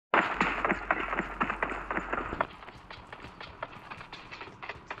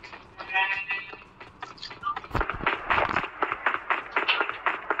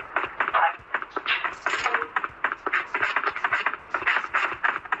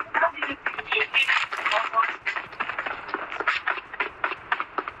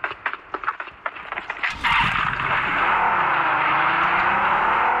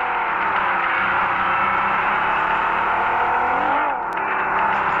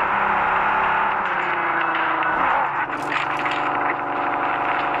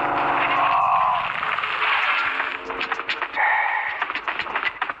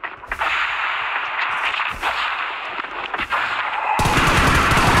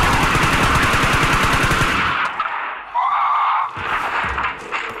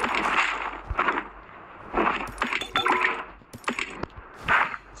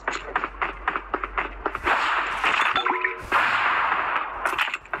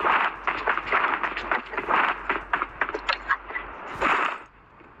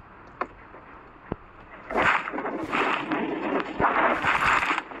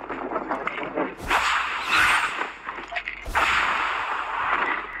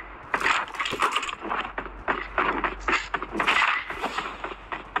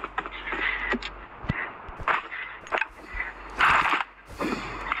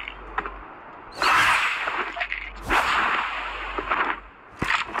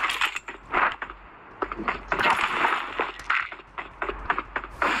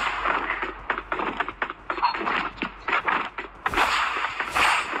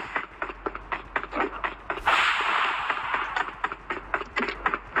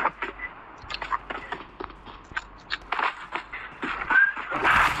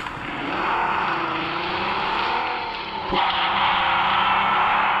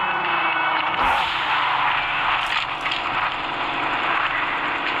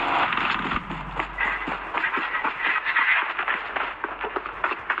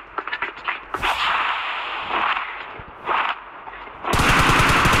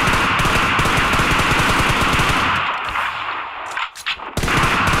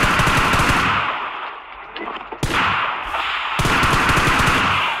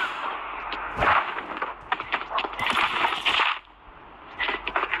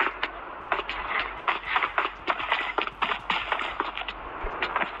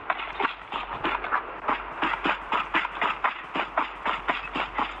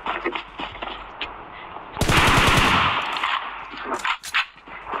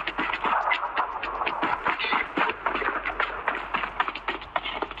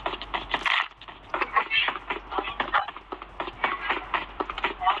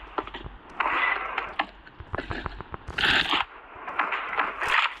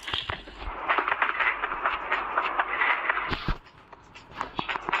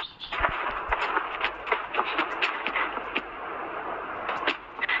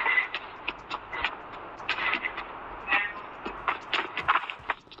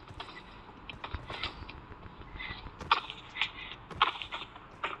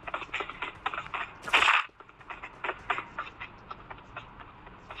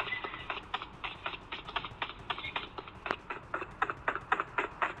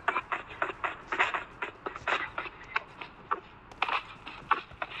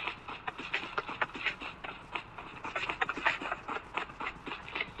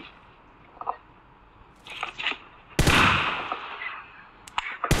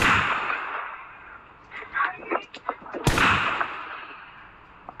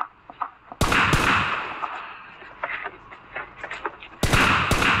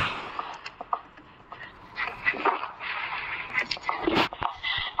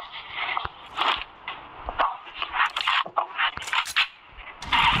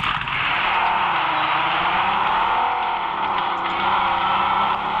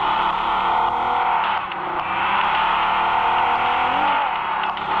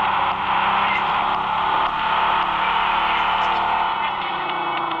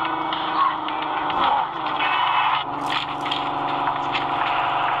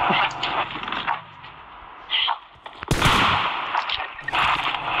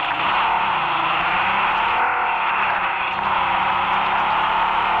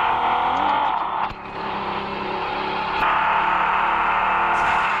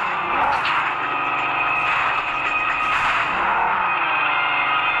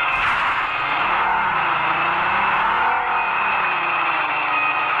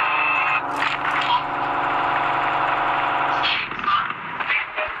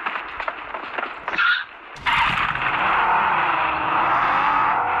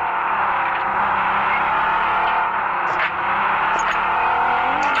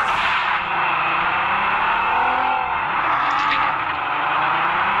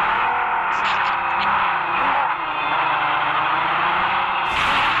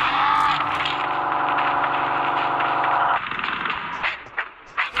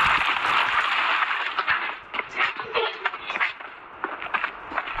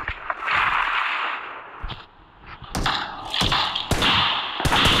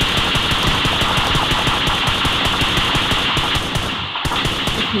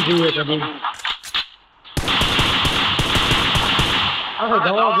जी ये कभी अरे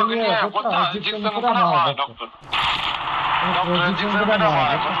दवा दुनिया पता जिसका पूरा मार डॉक्टर जिसका पूरा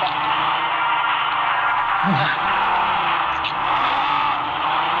मार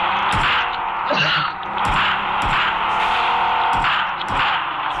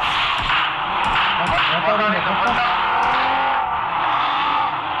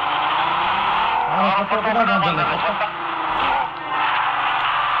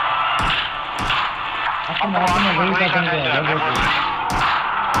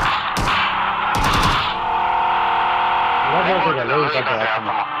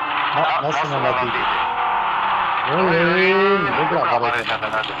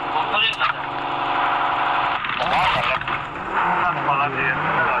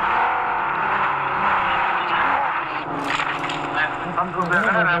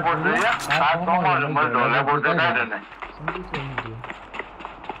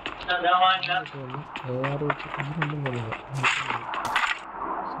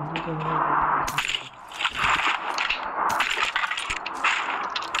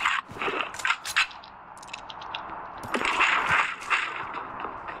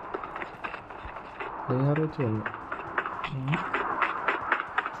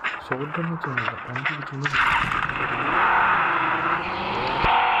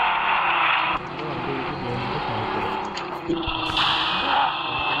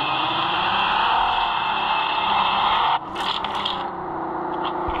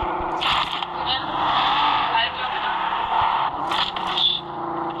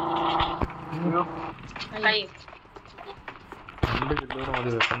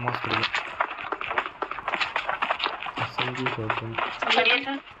Wepon Master SMG shotgun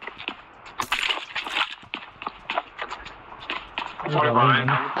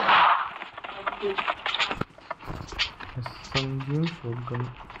SMG shotgun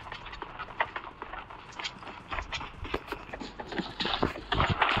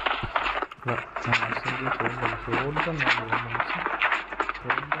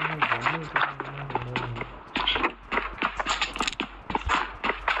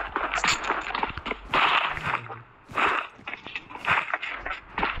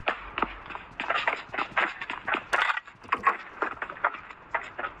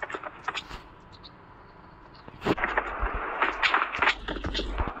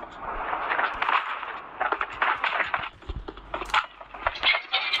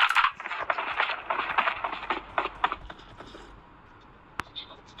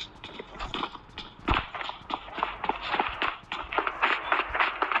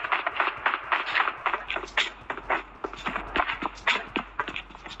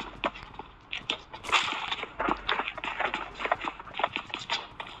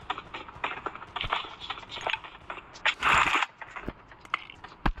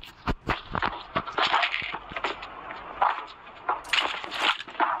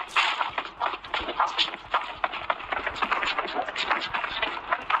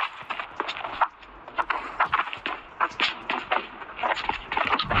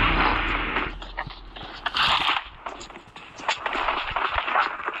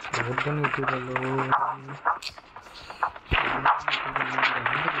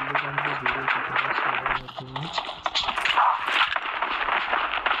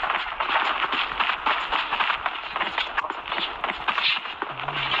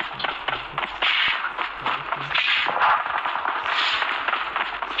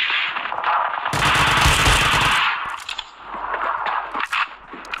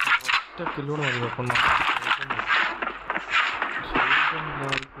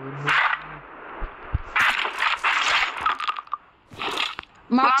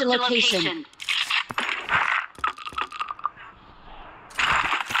Marked a location.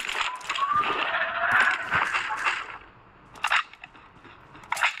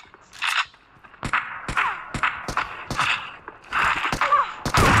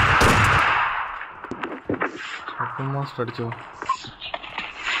 Wepon Master അടിച്ചോ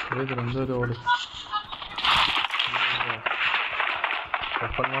എന്തൊരു ഓട്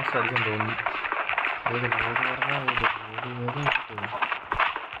Wepon Master അടിക്കാൻ തോന്നി ഓട് പറഞ്ഞാൽ ഓട്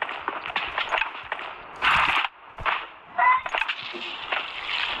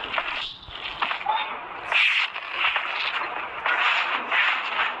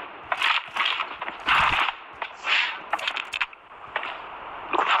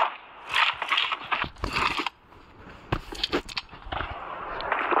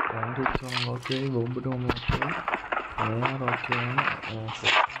Okay, bomb dome okay. Air okay.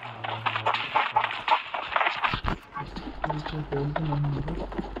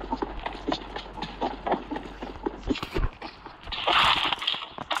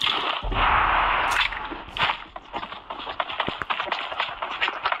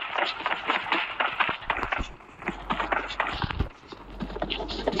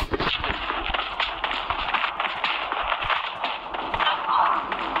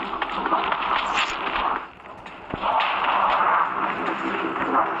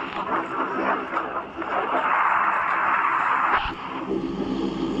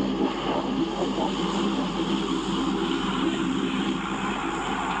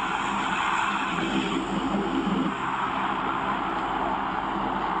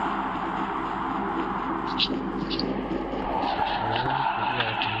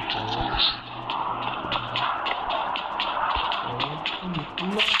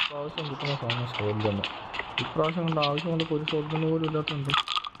 എല്ലാ പ്രാവശ്യം കിട്ടുന്ന സാധനം ഷോട്ട് ഗണ്ണ്. ഇപ്രാവശ്യം കൊണ്ട് ആവശ്യം കൊണ്ട് ഒരു ഷോട്ട് ഗണ്ണ് പോലും ഇല്ലാത്തതുണ്ട്.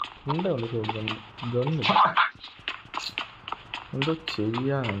 ഉണ്ടാവുള്ളൂ ഷോട്ട് ഗണ്ണ്, ഗണ്ണില്ല. എന്തോ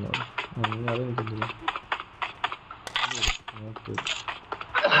ചെയ്യാനെന്നോട് ഇനി അതെനിക്കെന്തില്ല. ഓക്കെ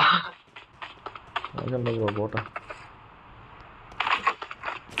അതെന്താ പോട്ടെ.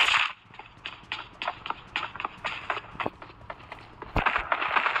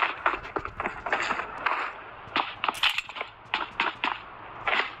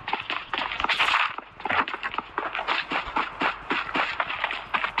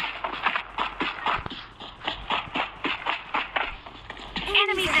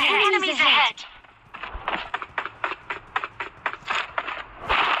 Enemies ahead!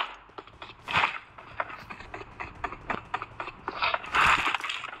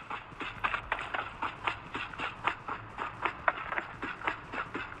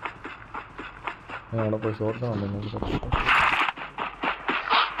 ഞാൻ അവിടെ പോയി ഷോട്ട് ഗൺ ഉണ്ടെങ്കിൽ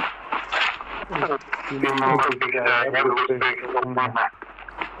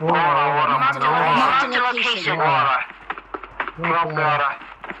Marked a location.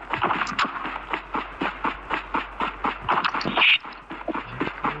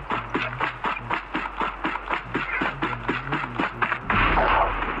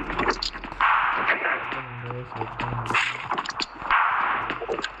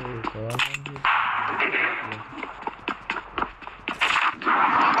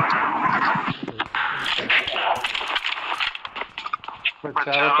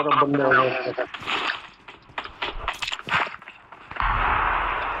 चारों तरफ बंदे हो गए।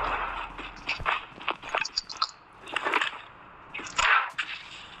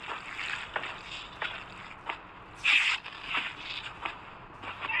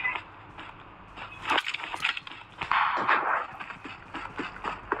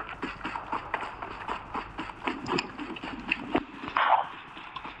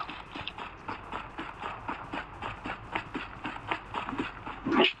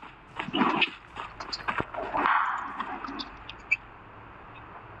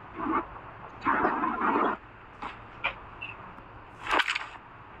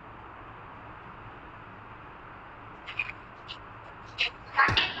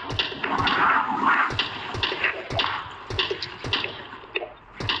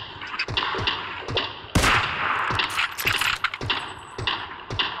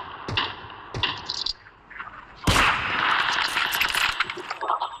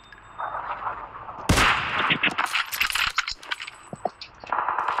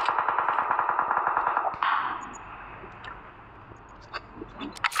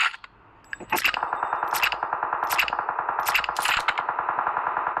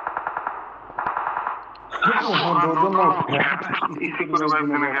 इसी को रिवाइव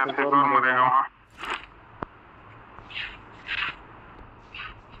देने के आपसे कौन मरेगा वहाँ?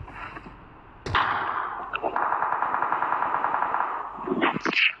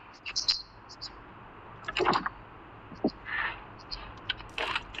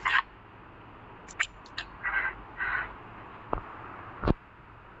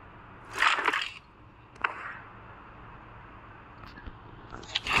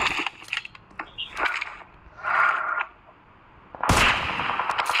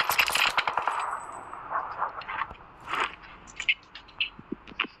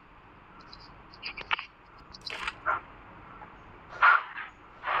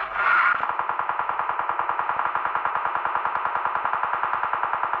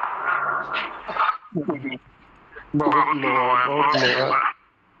 बहुत लो है, बहुत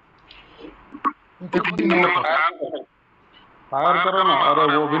लो है। फायर करो ना, अरे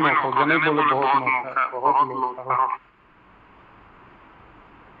वो भी नॉक हो गया, नहीं बोले बहुत नॉक है, बहुत लो करो।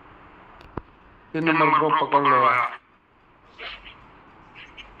 3 नंबर को पकड़ लो यार,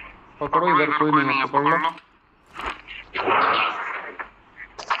 पकड़ो, इधर कोई नहीं है, पकड़ लो।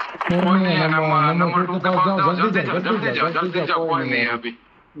 नहीं है, नंबर 2 के पास जाओ, जल्दी जाओ, कोई नहीं है अभी।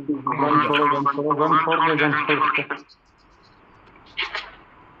 गन छोड़ के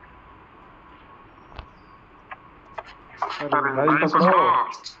अरे भाई पकड़ो,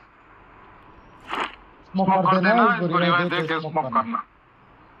 स्मोक कर देना, इसको रिवाइव दे के स्मोक करना।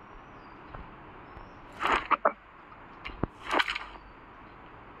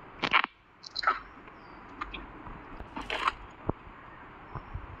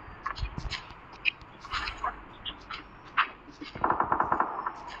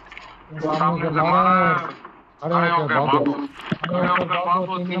 सामने से मार, खड़े होके भागो, खड़े होके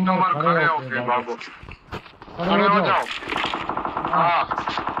भागो, 3 नंबर खड़े होके भागो, खड़े हो जाओ। हाँ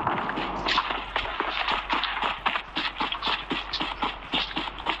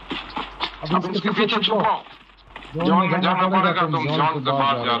अब इसके पीछे छुपो। जोन में जाना पड़ेगा, तुम जोन से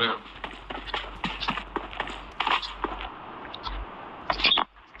बाहर जा रहे हो।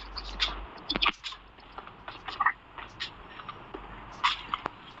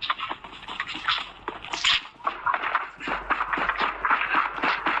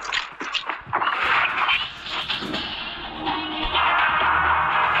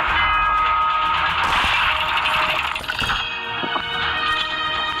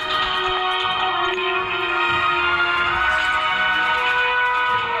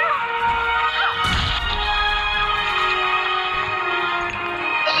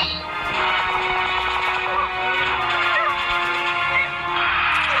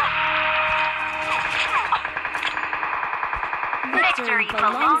 Victory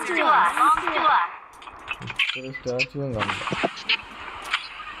belongs to us. സ്റ്റാച്ചുവും കണ്ടു.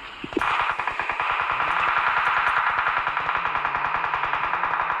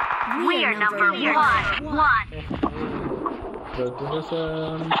 We are number one.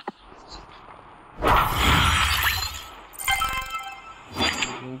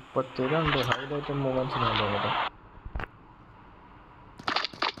 മുപ്പത്തിരണ്ട് ഹൈലൈറ്റ് മൊമെന്റ്സിനുണ്ടോ കേട്ടോ.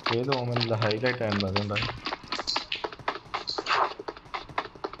 ഏത് മൊമെന്റില്ല ഹൈലൈറ്റ് ആയിരുന്നു അതുകൊണ്ടാണ്.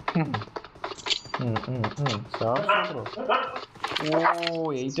 ഓ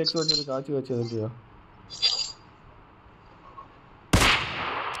 8x വെച്ചൊരു കാച്ചി വെച്ചതില്ലയോ.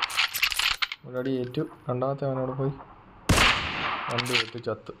 ഒരടി ഏറ്റു. രണ്ടാമത്തെ അവനോട് പോയി വണ്ടി ഏറ്റു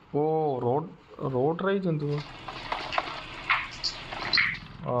ചത്ത്. ഓ റോഡ് റേജ് എന്തുവാ.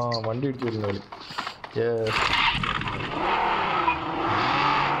 ആ വണ്ടി ഇടിച്ചു വരുന്ന കളി.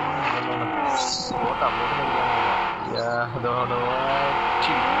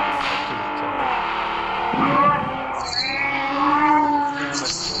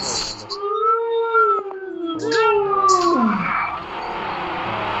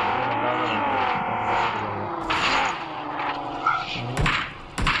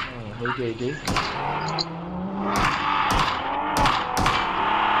 Wait.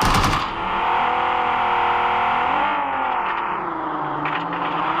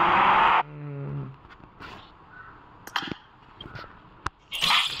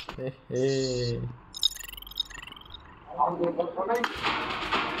 Hey.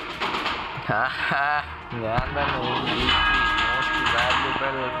 Haha, ഞാൻ തന്നെ most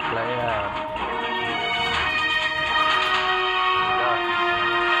valuable player.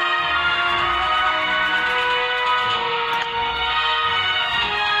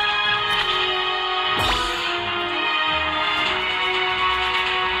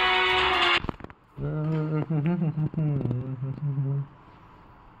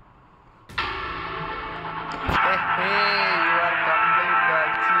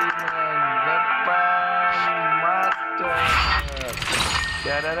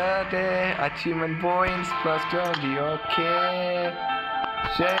 Achievement points plus 20. Okay.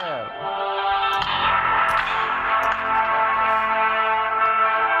 Share.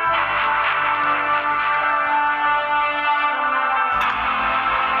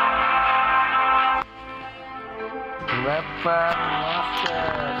 Wepon Master.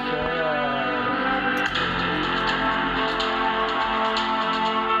 Share.